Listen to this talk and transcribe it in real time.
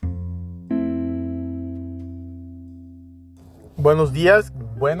buenos días,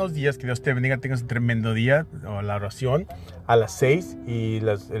 que Dios te bendiga, tengas un tremendo día. La oración a las 6 y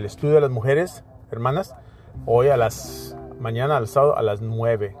el estudio de las mujeres, hermanas, hoy mañana al sábado a las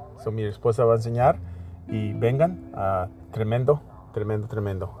 9. Mi esposa va a enseñar y vengan, tremendo.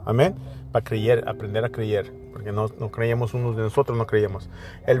 Amén. Para aprender a creer, porque no creíamos unos de nosotros, no creíamos.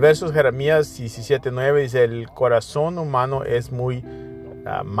 El verso es Jeremías 17:9, dice: el corazón humano es muy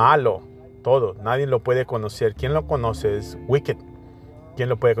malo. Todo, nadie lo puede conocer. ¿Quién lo conoce? Es wicked. ¿Quién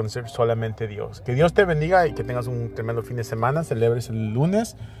lo puede conocer? Solamente Dios. Que Dios te bendiga y que tengas un tremendo fin de semana. Celebres el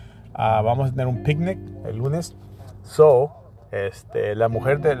lunes. Vamos a tener un picnic el lunes. La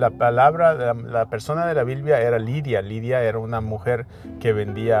mujer de la palabra, la persona de la Biblia era Lidia. Lidia era una mujer que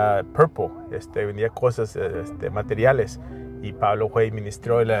vendía vendía cosas, materiales. Y Pablo fue y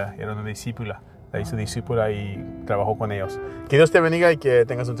ministró, era una discípula. La hizo discípula y trabajó con ellos. Que Dios te bendiga y que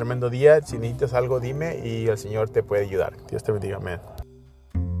tengas un tremendo día. Si necesitas algo, dime y el Señor te puede ayudar. Dios te bendiga. Amén.